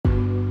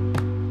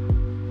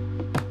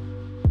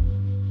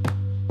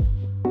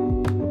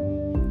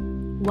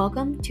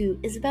Welcome to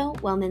Isabel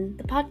Wellman,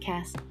 the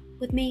podcast,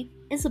 with me,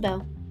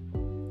 Isabel.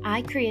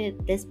 I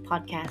created this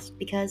podcast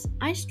because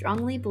I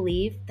strongly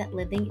believe that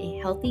living a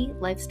healthy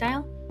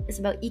lifestyle is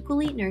about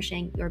equally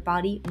nourishing your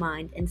body,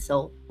 mind, and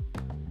soul.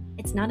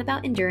 It's not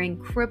about enduring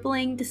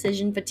crippling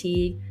decision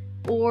fatigue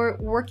or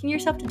working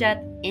yourself to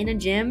death in a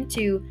gym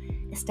to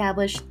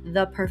establish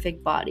the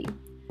perfect body.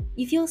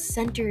 You feel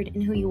centered in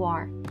who you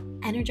are,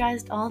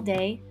 energized all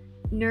day,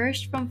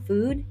 nourished from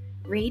food,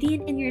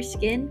 radiant in your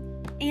skin,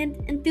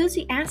 and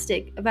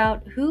enthusiastic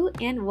about who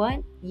and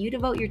what you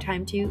devote your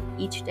time to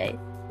each day.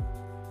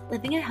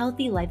 Living a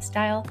healthy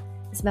lifestyle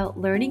is about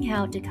learning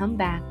how to come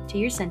back to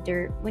your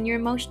center when you're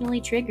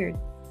emotionally triggered,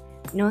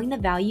 knowing the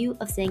value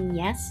of saying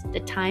yes to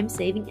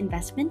time-saving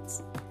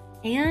investments,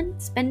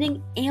 and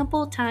spending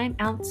ample time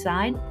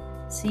outside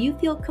so you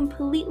feel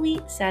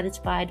completely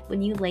satisfied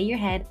when you lay your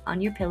head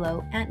on your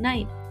pillow at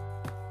night.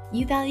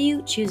 You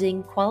value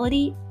choosing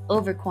quality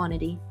over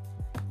quantity.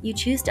 You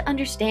choose to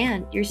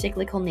understand your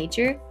cyclical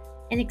nature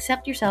and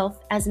accept yourself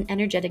as an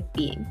energetic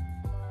being.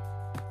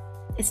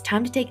 It's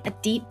time to take a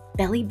deep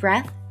belly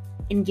breath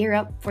and gear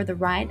up for the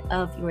ride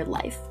of your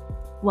life.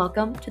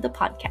 Welcome to the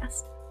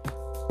podcast.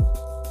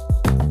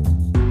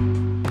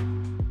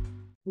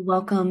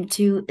 Welcome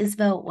to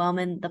Isabel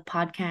Wellman, the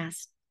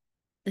podcast,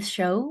 the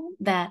show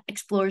that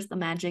explores the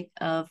magic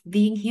of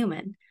being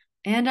human.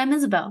 And I'm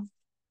Isabel.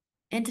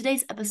 In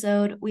today's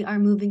episode, we are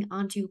moving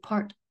on to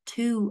part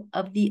 2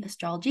 of the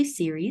Astrology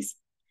series.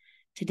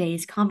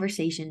 Today's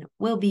conversation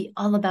will be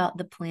all about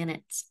the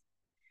planets.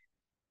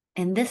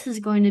 And this is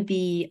going to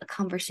be a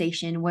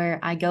conversation where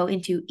I go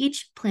into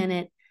each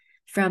planet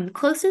from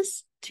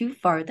closest to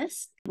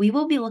farthest. We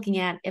will be looking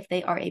at if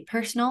they are a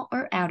personal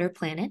or outer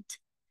planet,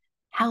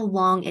 how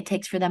long it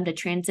takes for them to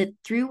transit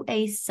through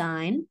a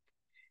sign,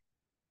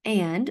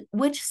 and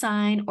which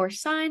sign or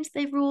signs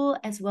they rule,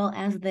 as well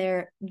as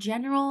their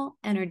general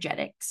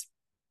energetics.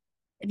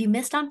 If you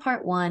missed on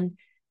part 1,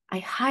 I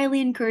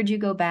highly encourage you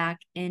to go back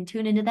and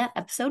tune into that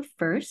episode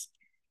first.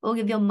 It will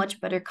give you a much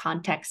better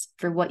context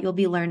for what you'll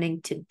be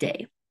learning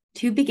today.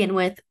 To begin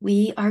with,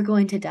 we are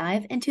going to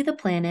dive into the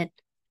planet,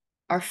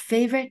 our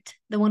favorite,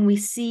 the one we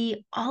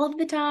see all of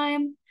the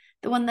time,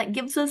 the one that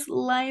gives us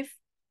life,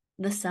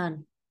 the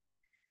sun.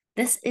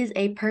 This is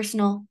a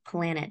personal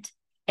planet,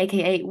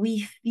 aka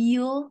we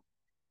feel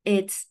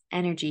its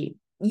energy.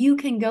 You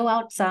can go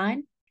outside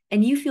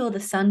and you feel the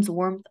sun's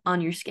warmth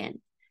on your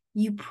skin.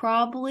 You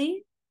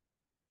probably,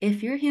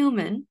 if you're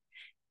human,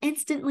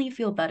 instantly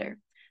feel better.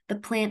 The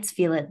plants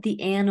feel it, the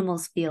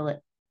animals feel it.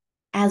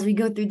 As we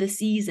go through the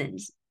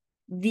seasons,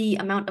 the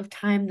amount of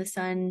time the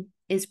sun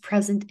is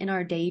present in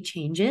our day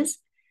changes.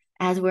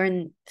 As we're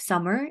in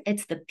summer,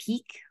 it's the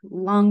peak,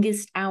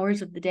 longest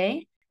hours of the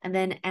day. And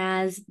then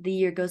as the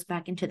year goes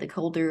back into the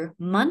colder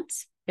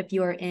months, if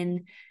you are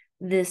in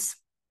this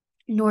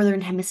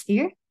northern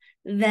hemisphere,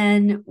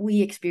 then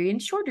we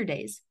experience shorter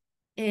days.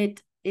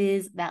 It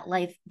is that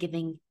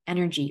life-giving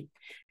energy.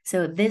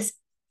 So this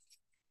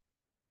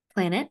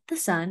planet, the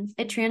sun,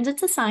 it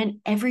transits a sign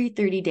every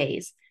 30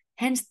 days,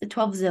 hence the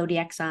 12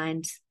 zodiac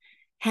signs,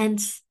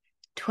 hence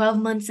 12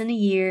 months in a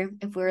year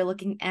if we're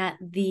looking at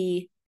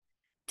the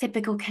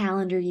typical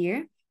calendar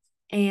year.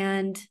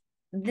 And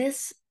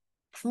this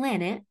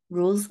planet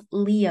rules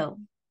Leo,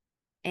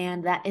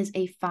 and that is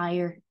a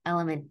fire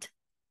element.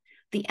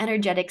 The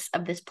energetics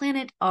of this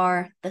planet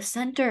are the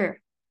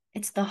center.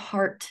 It's the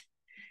heart.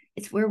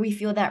 It's where we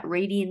feel that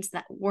radiance,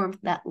 that warmth,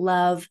 that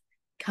love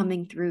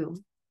coming through.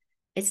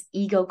 It's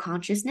ego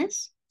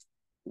consciousness,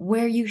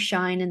 where you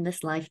shine in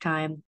this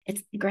lifetime.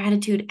 It's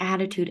gratitude,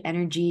 attitude,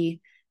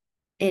 energy.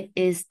 It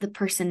is the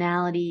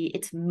personality,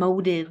 it's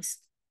motives,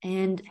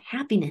 and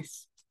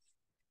happiness.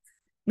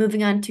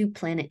 Moving on to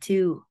planet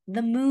 2,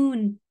 the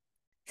moon.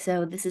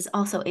 So this is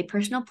also a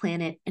personal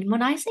planet. And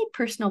when I say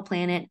personal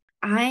planet,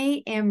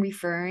 I am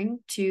referring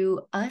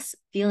to us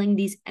feeling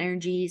these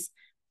energies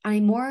on a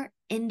more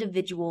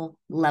individual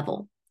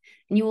level.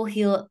 And you will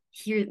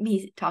hear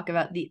me talk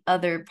about the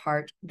other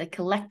part, the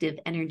collective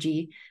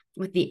energy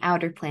with the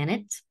outer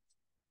planets.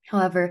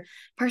 However,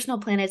 personal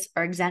planets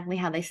are exactly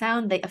how they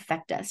sound. They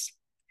affect us.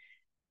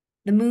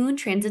 The moon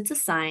transits a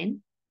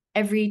sign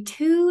every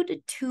 2 to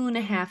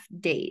 2.5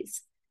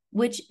 days,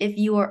 which if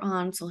you are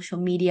on social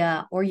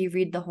media or you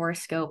read the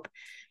horoscope,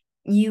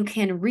 you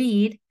can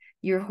read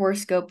your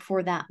horoscope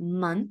for that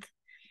month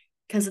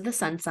because of the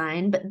sun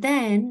sign, but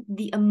then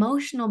the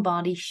emotional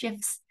body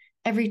shifts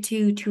every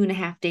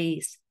 2.5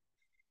 days.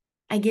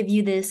 I give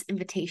you this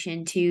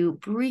invitation to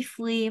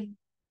briefly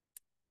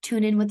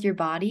tune in with your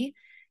body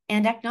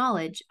and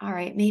acknowledge, all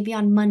right, maybe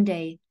on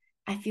Monday,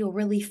 I feel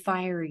really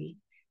fiery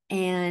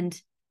and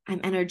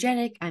I'm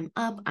energetic, I'm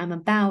up, I'm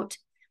about,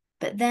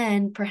 but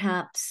then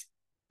perhaps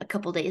a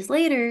couple days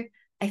later,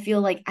 I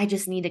feel like I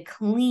just need to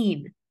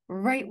clean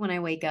right when I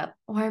wake up,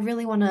 or I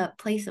really want to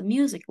play some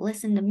music,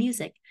 listen to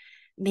music.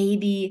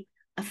 Maybe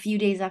a few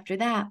days after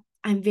that,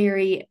 I'm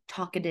very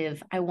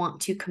talkative. I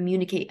want to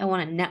communicate. I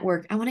want to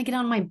network. I want to get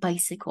on my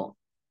bicycle,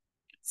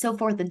 so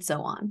forth and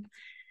so on.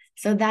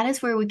 So that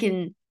is where we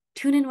can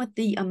tune in with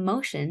the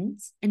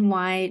emotions and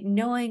why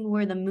knowing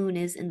where the moon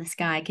is in the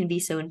sky can be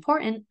so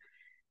important,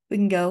 we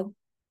can go,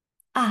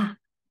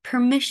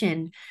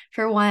 permission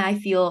for why I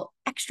feel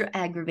extra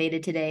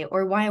aggravated today,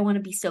 or why I want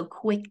to be so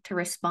quick to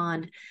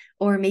respond,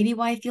 or maybe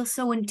why I feel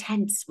so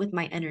intense with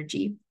my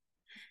energy.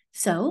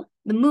 So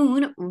the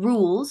moon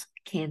rules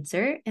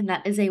Cancer, and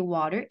that is a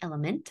water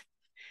element.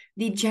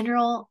 The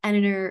general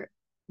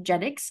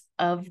energetics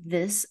of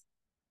this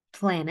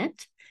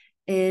planet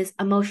is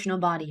emotional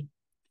body.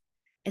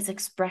 It's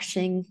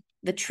expressing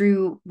the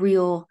true,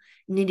 real,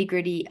 nitty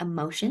gritty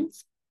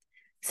emotions,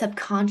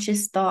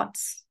 subconscious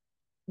thoughts,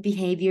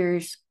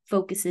 behaviors,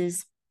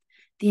 focuses,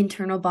 the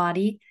internal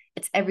body.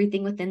 It's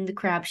everything within the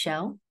crab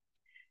shell,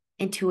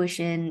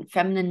 intuition,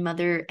 feminine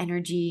mother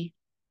energy,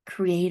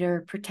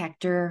 creator,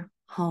 protector,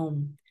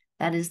 home.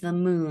 That is the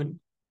moon.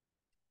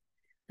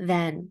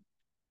 Then,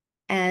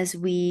 as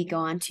we go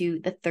on to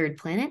the third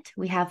planet,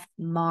 we have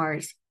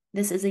Mars.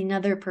 This is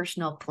another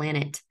personal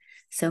planet,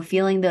 so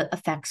feeling the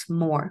effects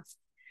more.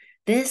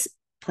 This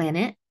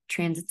planet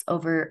transits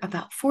over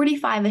about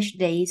 45-ish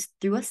days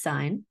through a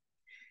sign,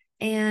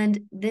 and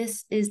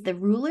this is the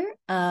ruler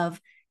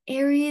of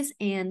Aries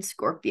and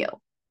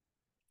Scorpio,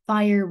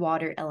 fire,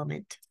 water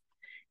element.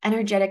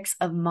 Energetics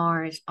of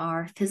Mars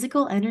are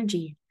physical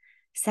energy,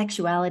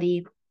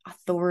 sexuality,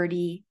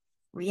 authority,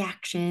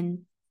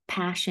 reaction,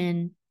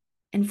 passion,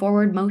 and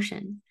forward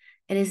motion.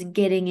 It is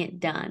getting it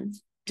done.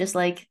 Just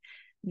like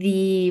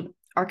the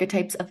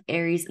archetypes of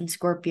Aries and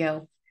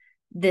Scorpio,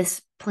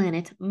 this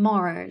planet,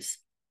 Mars,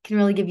 can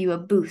really give you a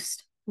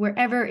boost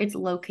wherever it's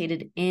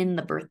located in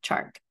the birth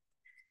chart.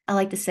 I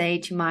like to say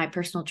to my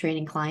personal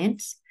training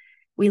clients,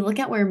 we look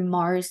at where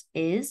Mars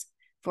is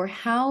for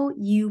how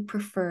you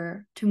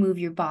prefer to move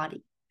your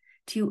body,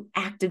 to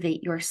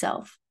activate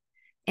yourself.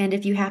 And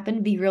if you happen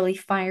to be really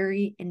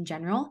fiery in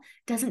general,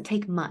 it doesn't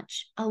take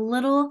much. A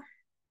little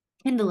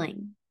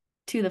kindling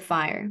to the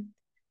fire.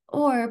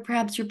 Or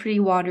perhaps you're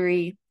pretty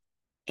watery,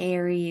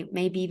 airy,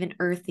 maybe even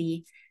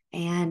earthy,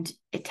 and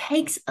it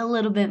takes a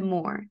little bit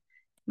more.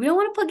 We don't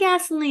want to put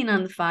gasoline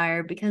on the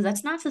fire because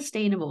that's not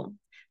sustainable.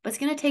 But it's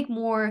going to take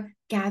more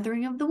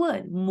gathering of the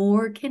wood,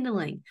 more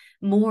kindling,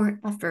 more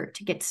effort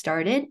to get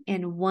started.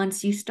 And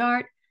once you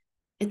start,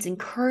 it's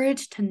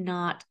encouraged to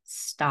not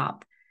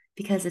stop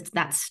because it's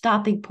that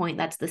stopping point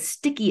that's the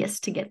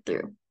stickiest to get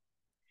through.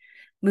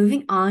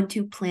 Moving on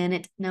to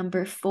planet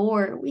number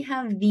 4, we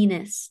have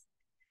Venus.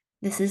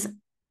 This is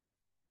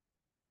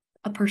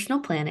a personal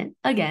planet.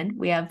 Again,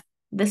 we have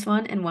this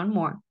one and one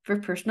more for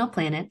personal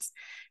planets,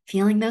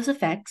 feeling those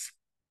effects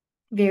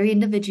very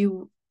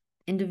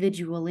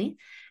individually.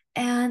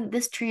 And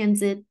this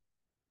transit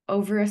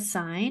over a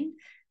sign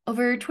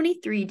over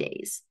 23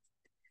 days.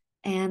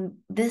 And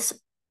this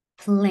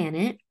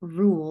planet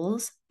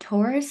rules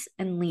Taurus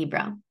and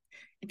Libra.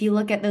 If you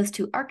look at those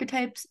two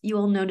archetypes, you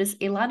will notice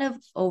a lot of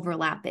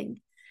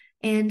overlapping.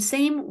 And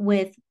same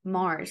with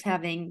Mars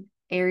having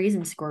Aries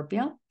and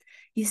Scorpio,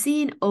 you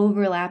see an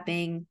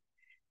overlapping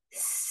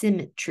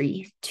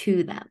symmetry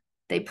to them.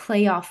 They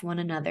play off one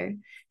another.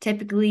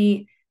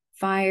 Typically,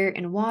 fire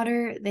and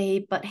water, they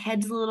butt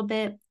heads a little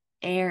bit.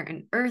 Air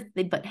and earth,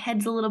 they butt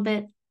heads a little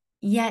bit.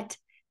 Yet,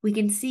 we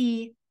can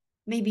see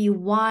maybe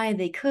why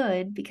they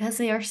could because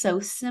they are so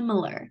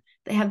similar.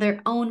 They have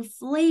their own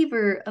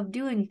flavor of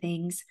doing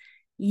things,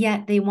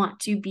 yet they want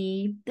to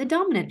be the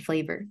dominant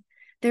flavor.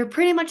 They're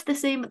pretty much the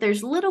same, but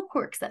there's little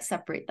quirks that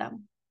separate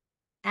them.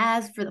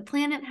 As for the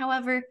planet,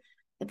 however,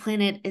 the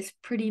planet is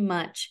pretty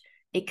much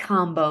a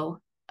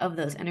combo of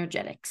those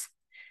energetics.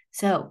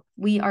 So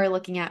we are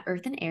looking at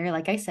earth and air,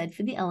 like I said,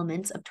 for the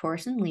elements of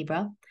Taurus and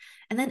Libra,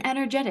 and then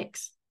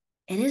energetics.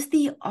 It is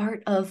the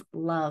art of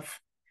love.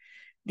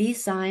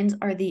 These signs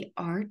are the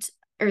art,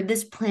 or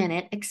this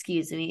planet,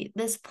 excuse me,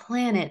 this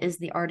planet is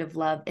the art of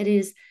love. It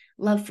is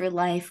love for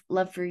life,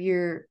 love for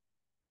your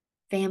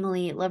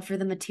family, love for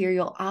the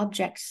material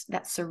objects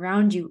that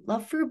surround you,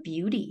 love for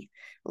beauty,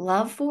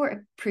 love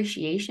for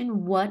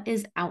appreciation, what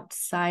is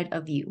outside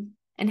of you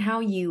and how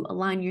you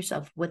align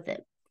yourself with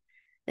it.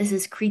 This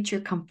is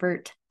creature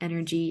comfort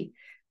energy,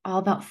 all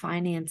about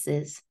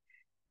finances,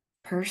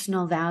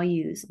 personal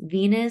values,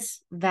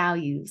 Venus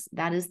values.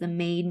 That is the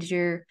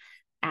major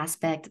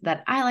aspect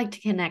that I like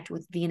to connect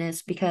with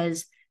Venus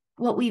because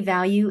what we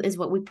value is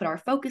what we put our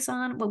focus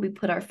on. What we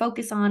put our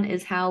focus on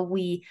is how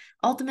we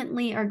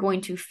ultimately are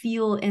going to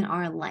feel in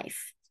our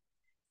life.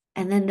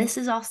 And then this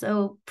is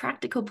also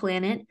practical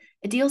planet.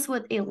 It deals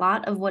with a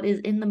lot of what is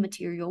in the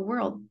material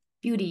world: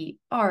 beauty,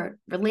 art,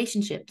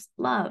 relationships,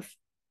 love.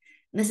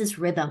 This is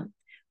rhythm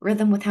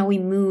with how we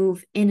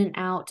move in and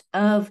out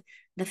of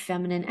the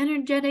feminine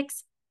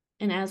energetics.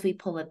 And as we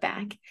pull it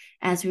back,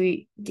 as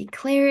we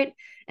declare it,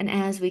 and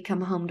as we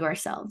come home to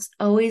ourselves,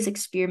 always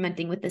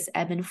experimenting with this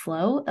ebb and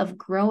flow of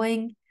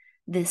growing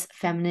this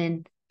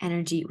feminine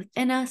energy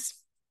within us.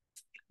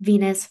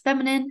 Venus,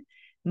 feminine.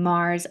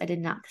 Mars, I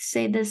did not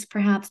say this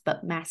perhaps,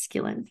 but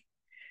masculine.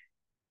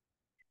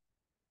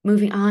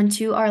 Moving on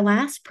to our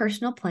last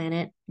personal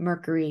planet,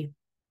 Mercury.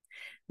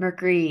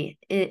 Mercury,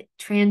 it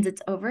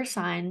transits over a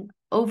sign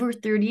over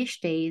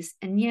 30-ish days.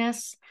 And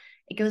yes,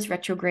 it goes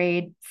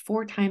retrograde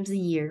 4 times a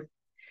year.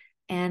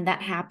 And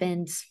that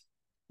happens,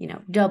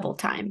 double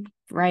time,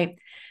 right?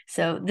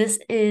 So this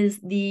is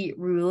the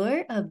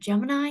ruler of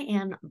Gemini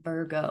and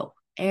Virgo,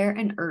 air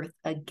and earth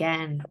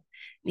again.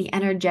 The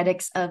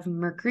energetics of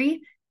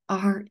Mercury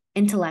are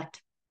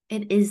intellect.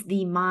 It is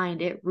the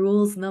mind. It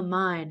rules the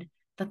mind.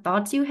 The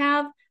thoughts you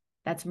have,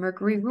 that's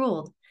Mercury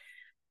ruled.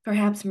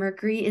 Perhaps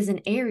Mercury is in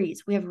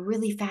Aries. We have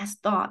really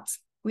fast thoughts.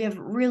 We have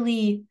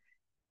really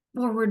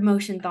forward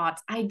motion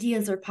thoughts.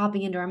 Ideas are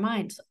popping into our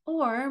minds.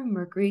 Or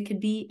Mercury could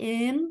be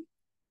in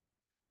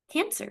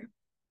Cancer,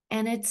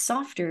 and it's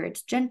softer,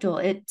 it's gentle,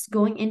 it's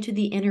going into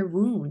the inner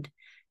wound.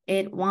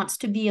 It wants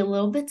to be a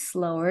little bit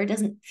slower. It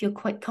doesn't feel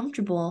quite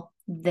comfortable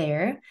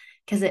there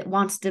because it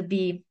wants to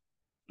be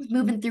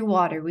moving through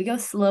water. We go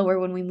slower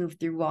when we move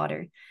through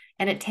water,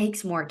 and it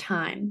takes more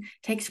time,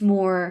 takes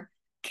more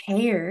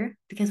care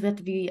because we have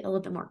to be a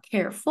little bit more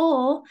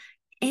careful,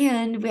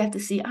 and we have to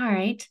see, all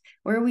right,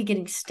 where are we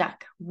getting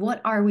stuck? What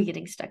are we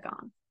getting stuck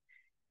on?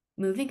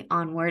 Moving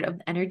onward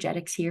of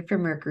energetics here for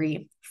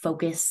Mercury,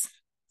 focus.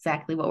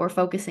 Exactly what we're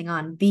focusing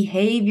on.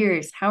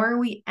 Behaviors. How are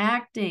we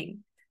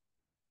acting?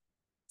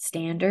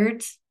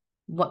 Standards.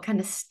 What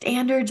kind of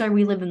standards are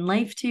we living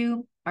life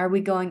to? Are we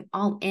going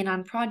all in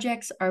on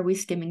projects? Are we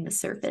skimming the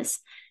surface?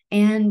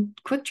 And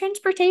quick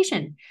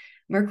transportation.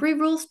 Mercury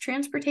rules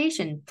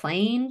transportation,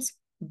 planes,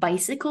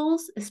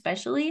 bicycles,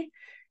 especially.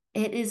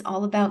 It is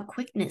all about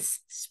quickness,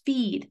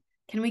 speed.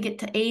 Can we get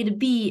to A to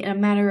B in a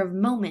matter of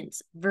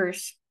moments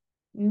versus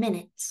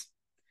minutes?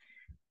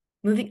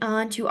 Moving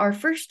on to our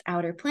first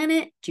outer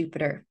planet,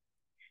 Jupiter.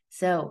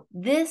 So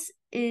this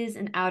is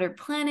an outer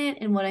planet,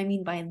 and what I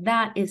mean by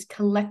that is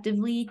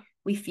collectively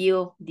we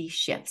feel these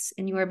shifts,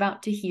 and you are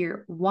about to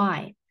hear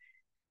why.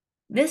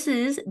 This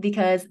is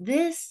because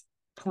this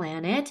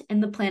planet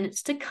and the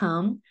planets to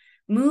come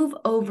move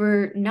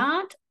over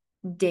not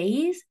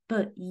days,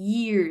 but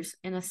years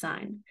in a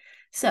sign.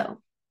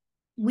 So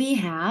we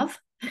have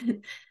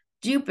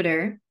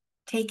Jupiter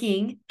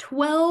taking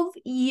 12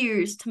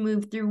 years to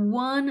move through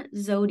one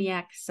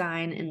zodiac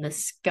sign in the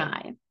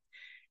sky.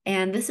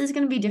 And this is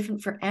going to be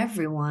different for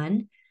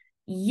everyone,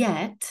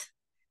 yet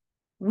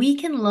we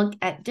can look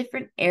at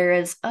different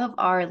eras of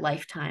our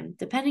lifetime,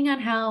 depending on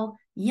how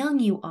young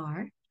you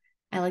are.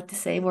 I like to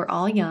say we're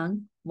all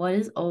young. What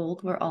is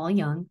old? We're all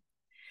young.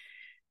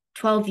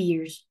 12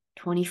 years,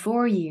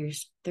 24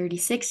 years,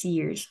 36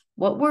 years.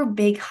 What were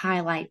big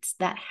highlights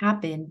that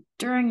happened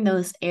during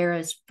those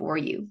eras for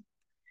you?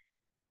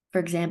 For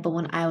example,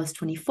 when I was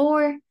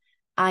 24,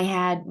 I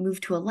had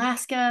moved to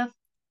Alaska,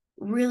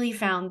 really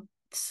found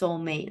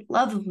soulmate,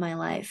 love of my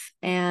life,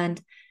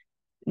 and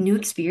new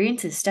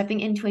experiences, stepping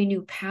into a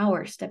new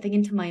power, stepping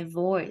into my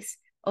voice,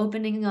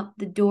 opening up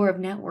the door of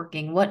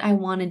networking, what I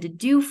wanted to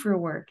do for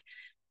work.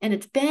 And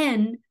it's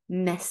been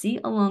messy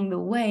along the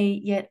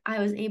way, yet I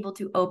was able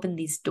to open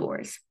these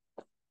doors.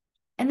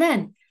 And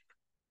then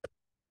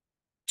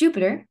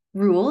Jupiter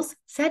rules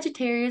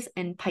Sagittarius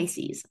and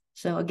Pisces.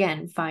 So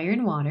again, fire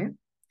and water.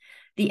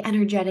 The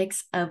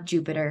energetics of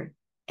Jupiter,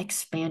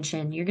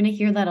 expansion. You're going to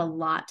hear that a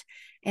lot.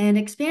 And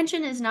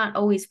expansion is not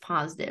always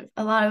positive.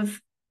 A lot of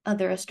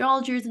other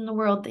astrologers in the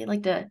world, they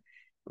like to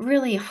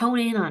really hone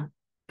in on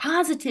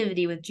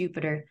positivity with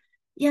Jupiter.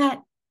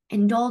 Yet,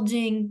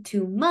 indulging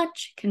too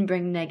much can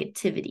bring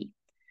negativity.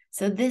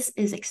 So this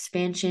is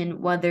expansion,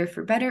 whether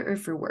for better or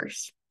for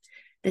worse.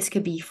 This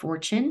could be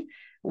fortune,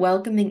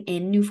 welcoming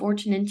in new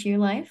fortune into your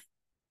life,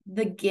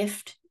 the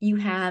gift you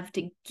have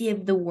to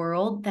give the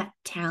world, that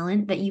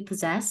talent that you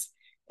possess.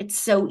 It's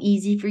so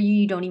easy for you,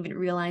 you don't even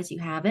realize you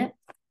have it.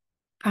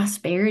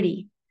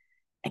 Prosperity,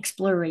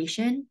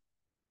 exploration,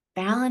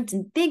 balance,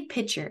 and big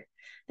picture.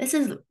 This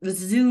is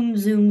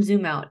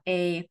zoom out.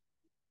 10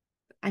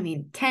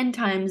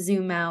 times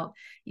zoom out.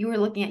 You are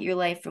looking at your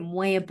life from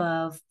way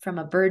above, from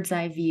a bird's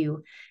eye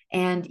view,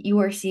 and you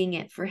are seeing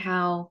it for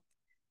how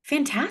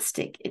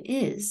fantastic it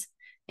is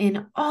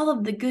and all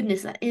of the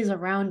goodness that is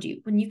around you.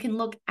 When you can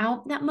look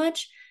out that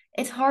much,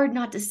 it's hard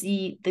not to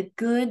see the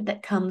good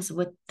that comes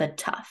with the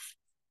tough.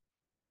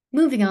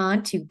 Moving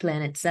on to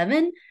planet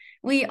 7,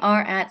 we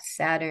are at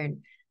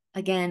Saturn.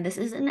 Again, this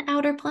is an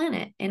outer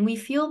planet, and we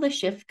feel the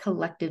shift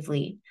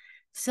collectively.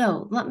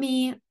 So let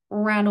me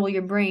rattle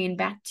your brain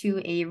back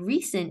to a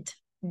recent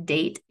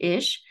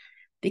date-ish,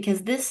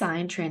 because this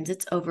sign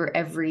transits over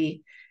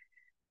every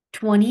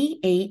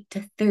 28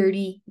 to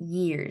 30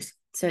 years.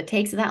 So it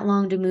takes that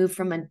long to move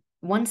from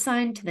one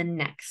sign to the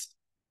next.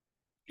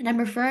 And I'm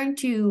referring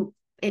to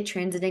it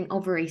transiting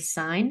over a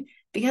sign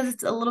because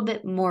it's a little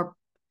bit more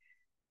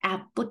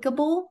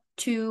applicable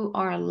to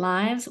our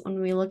lives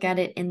when we look at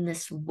it in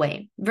this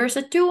way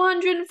versus a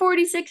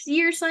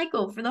 246-year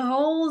cycle for the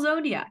whole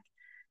zodiac.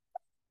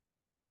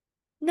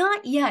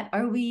 Not yet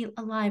are we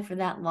alive for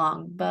that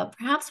long, but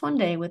perhaps one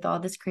day with all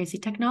this crazy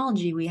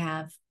technology we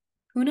have,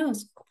 who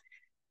knows?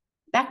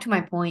 Back to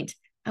my point,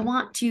 I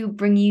want to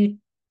bring you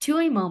to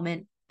a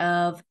moment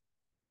of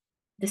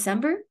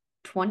December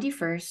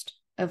 21st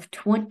of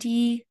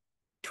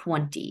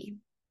 2020.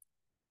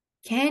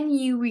 Can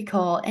you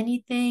recall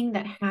anything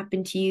that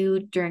happened to you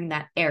during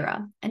that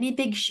era? Any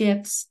big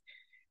shifts?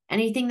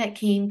 Anything that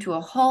came to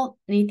a halt?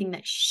 Anything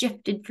that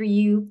shifted for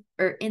you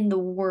or in the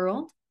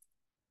world?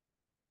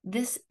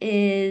 This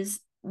is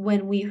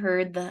when we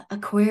heard the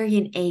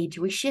Aquarian age.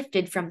 We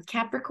shifted from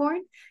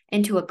Capricorn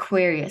into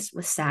Aquarius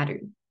with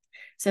Saturn.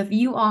 So if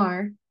you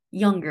are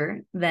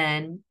younger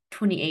than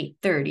 28,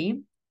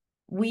 30,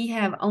 we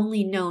have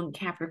only known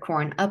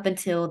Capricorn up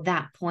until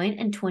that point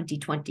in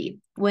 2020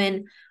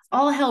 when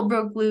all hell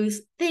broke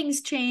loose,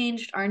 things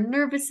changed, our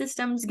nervous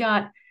systems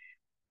got,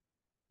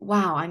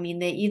 wow, I mean,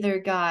 they either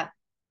got,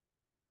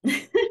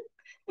 they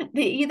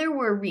either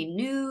were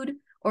renewed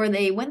or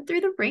they went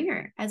through the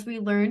ringer as we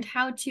learned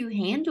how to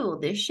handle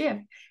this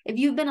shift. If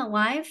you've been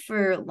alive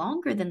for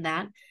longer than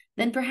that,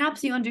 then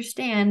perhaps you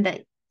understand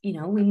that,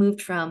 we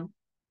moved from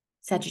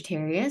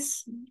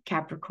Sagittarius,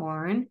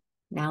 Capricorn,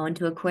 now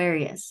into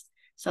Aquarius.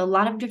 So a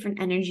lot of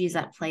different energies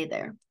at play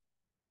there.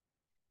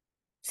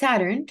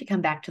 Saturn, to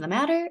come back to the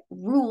matter,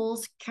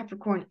 rules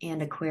Capricorn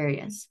and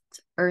Aquarius.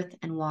 It's earth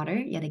and water,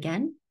 yet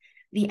again.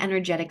 The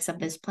energetics of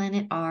this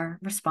planet are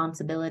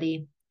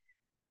responsibility,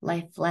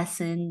 life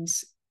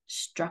lessons,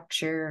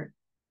 structure,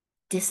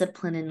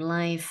 discipline in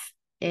life.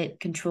 It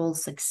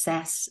controls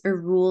success or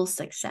rules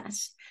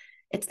success.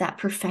 It's that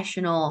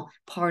professional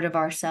part of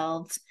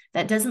ourselves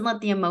that doesn't let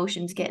the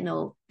emotions get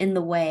in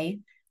the way,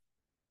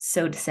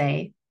 so to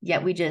say,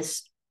 yet we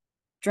just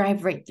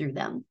drive right through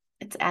them.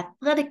 It's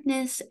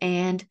athleticness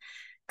and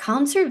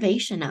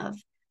conservation of.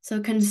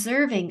 So,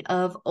 conserving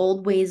of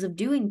old ways of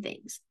doing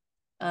things,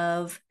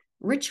 of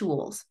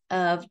rituals,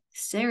 of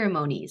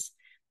ceremonies,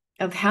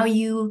 of how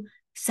you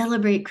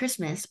celebrate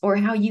Christmas or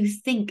how you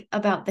think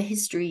about the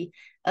history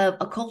of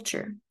a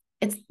culture.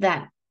 It's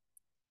that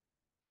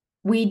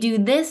we do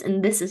this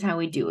and this is how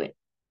we do it.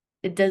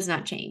 It does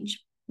not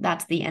change.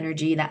 That's the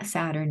energy that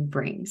Saturn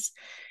brings.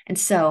 And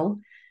so,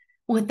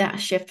 with that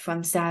shift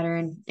from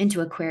Saturn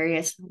into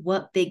Aquarius,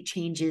 what big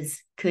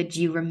changes could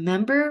you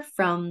remember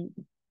from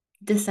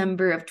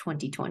December of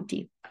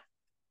 2020?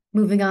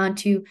 Moving on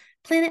to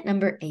planet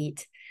number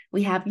 8,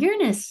 we have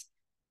Uranus.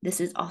 This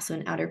is also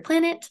an outer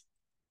planet.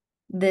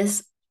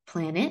 This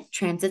planet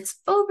transits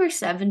over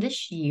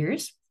 7-ish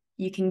years.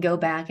 You can go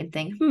back and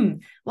think,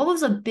 what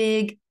was a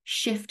big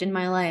shift in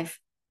my life?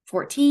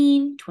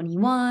 14,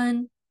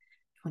 21,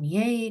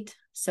 28,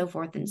 so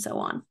forth and so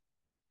on.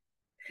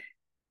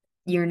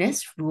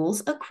 Uranus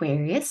rules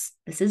Aquarius.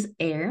 This is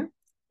air.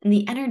 And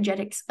the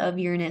energetics of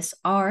Uranus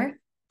are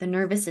the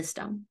nervous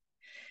system.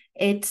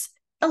 It's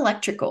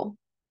electrical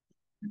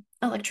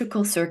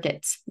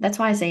circuits. That's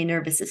why I say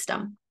nervous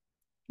system.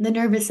 The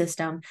nervous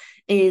system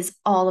is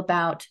all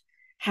about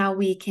how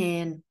we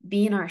can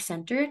be in our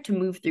center to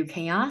move through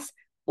chaos,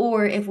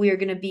 or if we are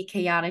going to be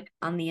chaotic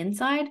on the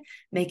inside,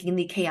 making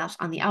the chaos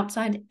on the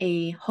outside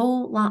a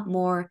whole lot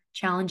more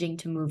challenging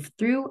to move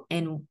through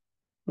and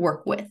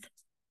work with.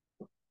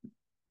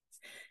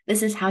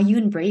 This is how you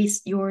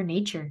embrace your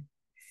nature,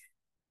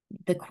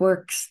 the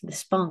quirks, the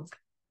spunk,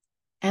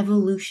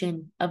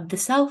 evolution of the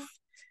self,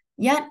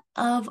 yet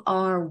of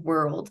our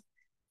world.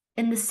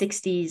 In the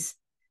 60s,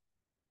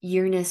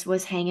 Uranus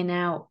was hanging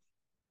out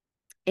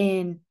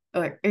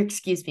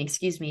excuse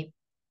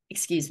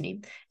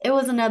me. It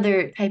was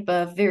another type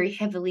of very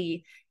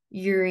heavily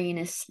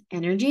Uranus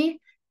energy,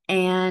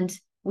 and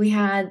we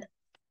had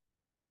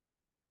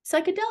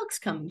psychedelics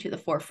coming to the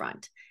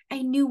forefront,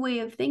 a new way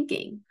of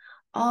thinking,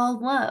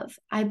 all love.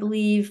 I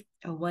believe,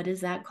 what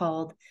is that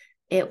called?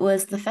 It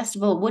was the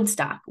festival of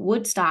Woodstock.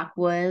 Woodstock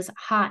was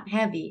hot,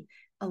 heavy.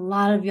 A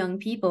lot of young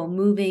people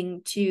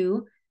moving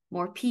to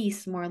more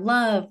peace, more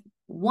love,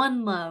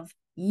 one love,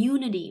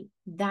 unity.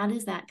 That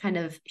is that kind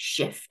of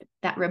shift,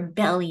 that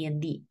rebellion,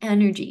 the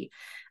energy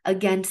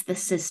against the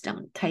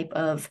system type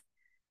of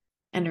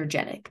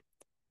energetic.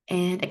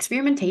 And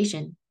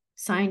experimentation,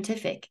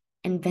 scientific,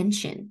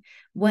 invention.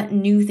 What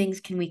new things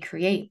can we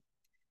create?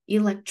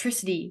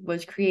 Electricity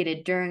was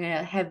created during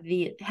a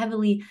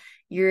heavily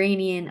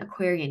Uranian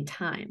Aquarian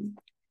time.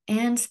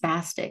 And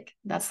spastic.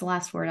 That's the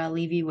last word I'll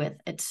leave you with.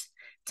 It's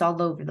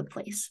all over the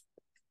place.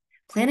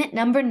 Planet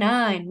number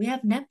 9, we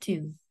have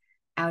Neptune.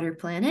 Outer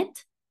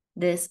planet.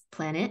 This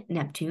planet,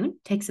 Neptune,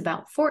 takes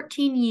about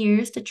 14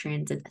 years to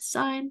transit the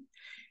sign.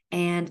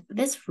 And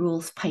this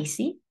rules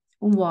Pisces,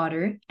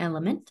 water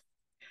element.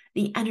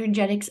 The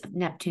energetics of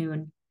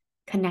Neptune,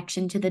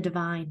 connection to the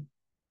divine,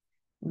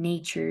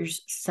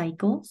 nature's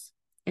cycles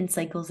and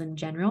cycles in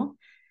general,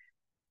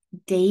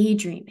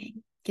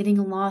 daydreaming, getting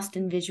lost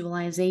in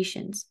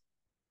visualizations,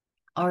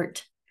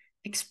 art,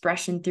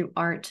 expression through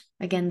art.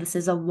 Again, this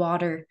is a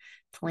water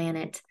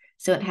planet,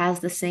 so it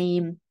has the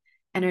same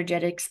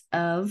energetics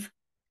of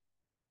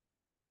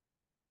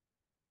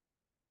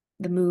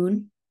the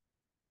moon.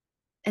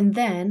 And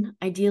then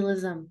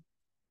idealism,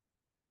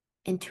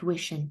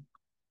 intuition.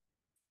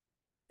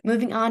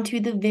 Moving on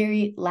to the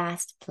very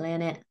last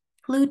planet,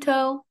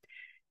 Pluto,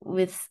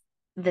 with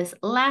this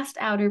last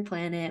outer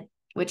planet,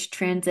 which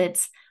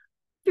transits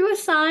through a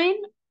sign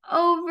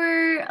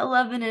over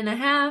 11 and a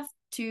half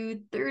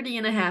to 30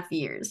 and a half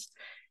years.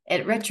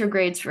 It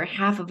retrogrades for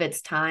half of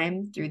its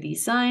time through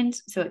these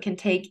signs, so it can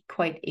take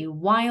quite a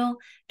while,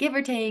 give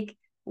or take,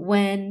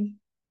 when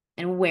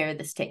and where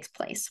this takes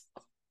place.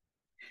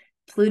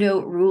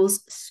 Pluto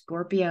rules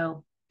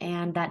Scorpio,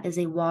 and that is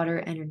a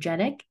water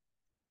energetic.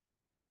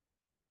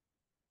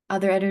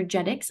 Other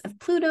energetics of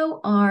Pluto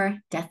are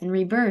death and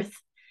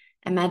rebirth.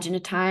 Imagine a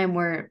time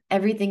where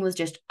everything was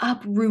just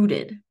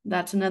uprooted.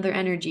 That's another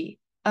energy,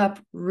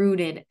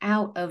 uprooted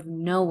out of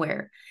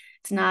nowhere.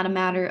 It's not a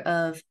matter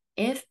of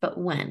if, but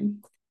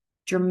when.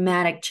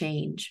 Dramatic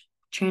change,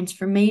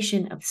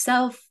 transformation of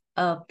self,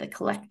 of the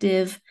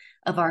collective,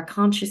 of our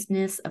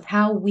consciousness, of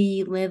how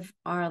we live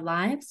our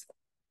lives,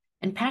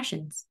 and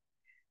passions.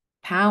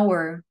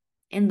 Power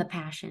in the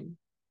passion.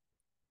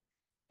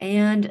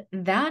 And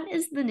that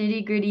is the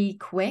nitty-gritty,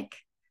 quick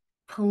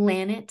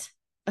planet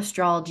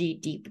astrology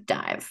deep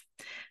dive.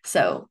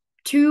 So,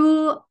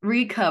 to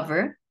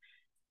recover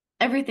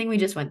everything we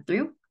just went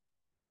through,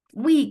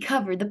 we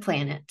covered the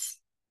planets.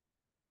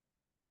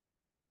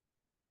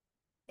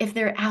 If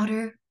they're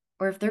outer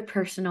or if they're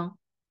personal,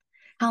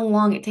 how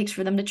long it takes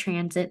for them to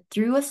transit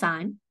through a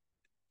sign,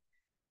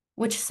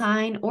 which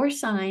sign or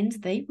signs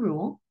they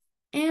rule,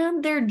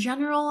 and their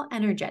general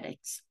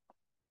energetics.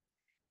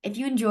 If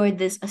you enjoyed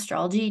this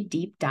astrology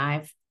deep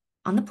dive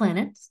on the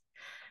planets,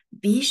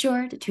 be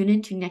sure to tune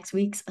into next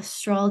week's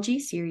astrology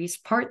series,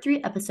 part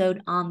 3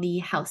 episode on the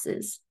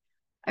houses.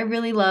 I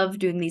really love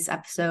doing these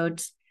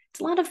episodes. It's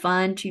a lot of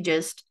fun to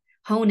just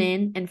hone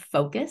in and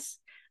focus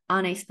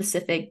on a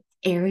specific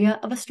area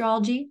of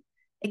astrology.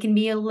 It can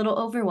be a little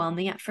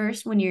overwhelming at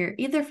first when you're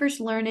either first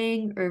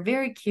learning or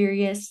very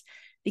curious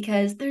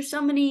because there's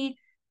so many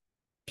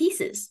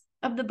pieces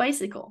of the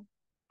bicycle.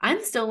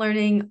 I'm still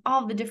learning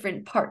all the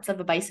different parts of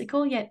a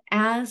bicycle, yet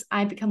as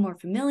I become more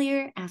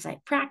familiar, as I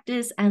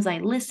practice, as I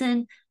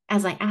listen,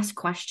 as I ask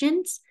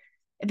questions,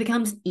 it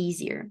becomes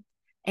easier.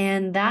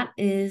 And that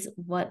is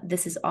what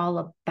this is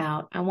all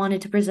about. I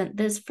wanted to present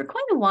this for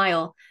quite a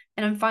while,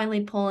 and I'm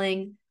finally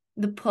pulling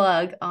the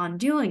plug on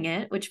doing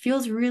it, which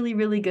feels really,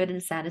 really good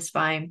and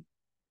satisfying.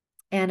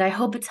 And I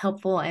hope it's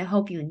helpful. I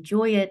hope you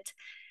enjoy it.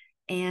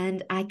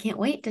 And I can't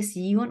wait to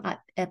see you on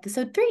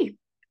episode 3.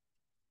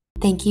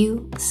 Thank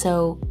you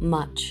so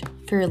much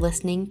for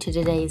listening to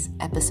today's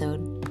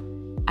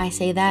episode. I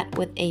say that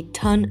with a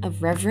ton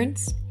of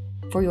reverence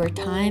for your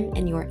time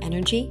and your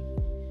energy,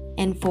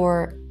 and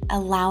for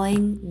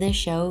allowing this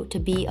show to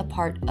be a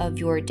part of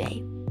your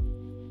day.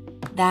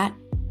 That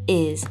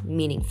is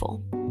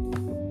meaningful.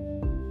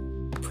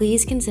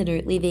 Please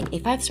consider leaving a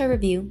 5-star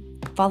review,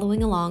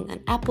 following along on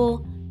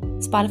Apple,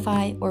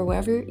 Spotify, or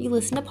wherever you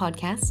listen to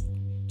podcasts.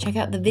 Check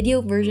out the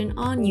video version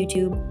on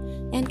YouTube,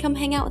 and come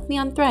hang out with me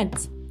on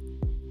Threads.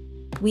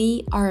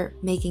 We are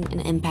making an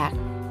impact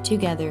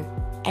together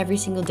every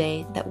single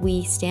day that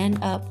we stand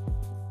up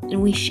and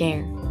we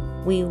share,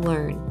 we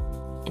learn,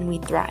 and we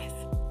thrive.